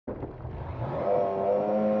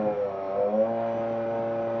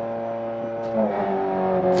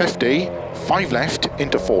50, 5 left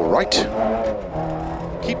into 4 right.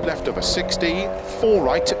 Keep left over 60, 4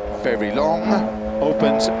 right, very long,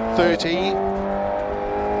 opens 30,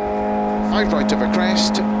 5 right over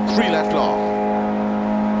crest, 3 left long.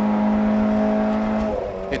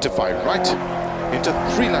 Into 5 right, into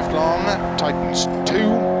 3 left long, tightens 2,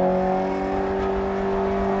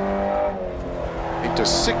 into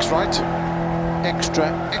 6 right,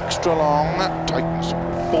 extra long, tightens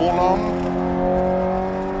 4 long,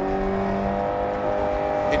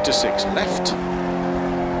 into 6 left,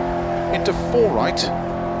 into 4 right,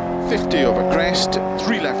 50 over crest,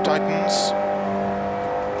 3 left tightens,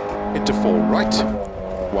 into 4 right,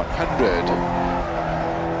 100,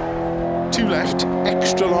 2 left,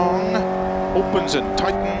 extra long, opens and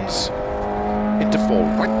tightens, into 4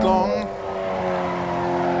 right long,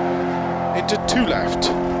 into 2 left,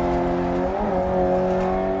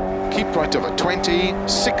 keep right over 20,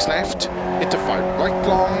 6 left, into 5 right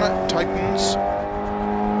long, tightens,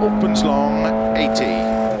 opens long, 80,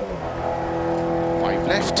 5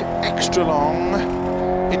 left, extra long,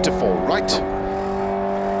 into 4 right,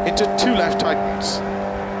 into 2 left tightens,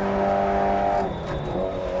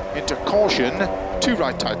 into caution, 2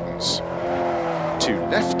 right tightens, 2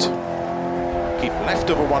 left, keep left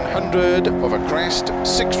over 100, over crest,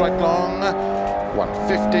 6 right long,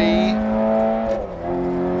 150,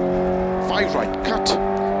 5 right cut,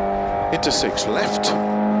 into 6 left,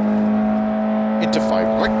 into 5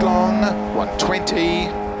 right long, 120,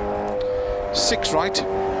 6 right,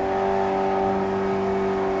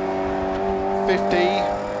 50,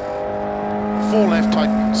 4 left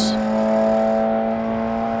tightens,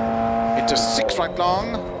 into 6 right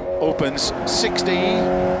long, opens 60,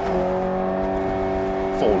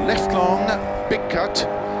 4 left long, big cut,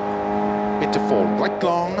 into 4 right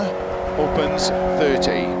long, opens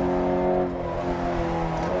 30,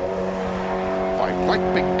 5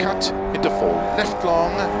 right big cut, into 4 left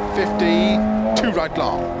long, 50, 2 right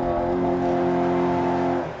long,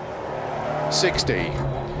 60,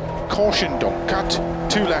 caution don't cut,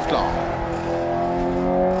 2 left long,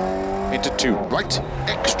 into 2 right,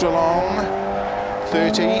 extra long,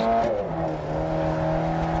 30,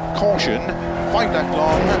 caution, 5 left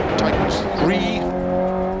long, tightens 3,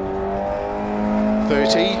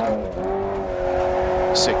 30,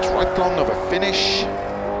 6 right long over finish,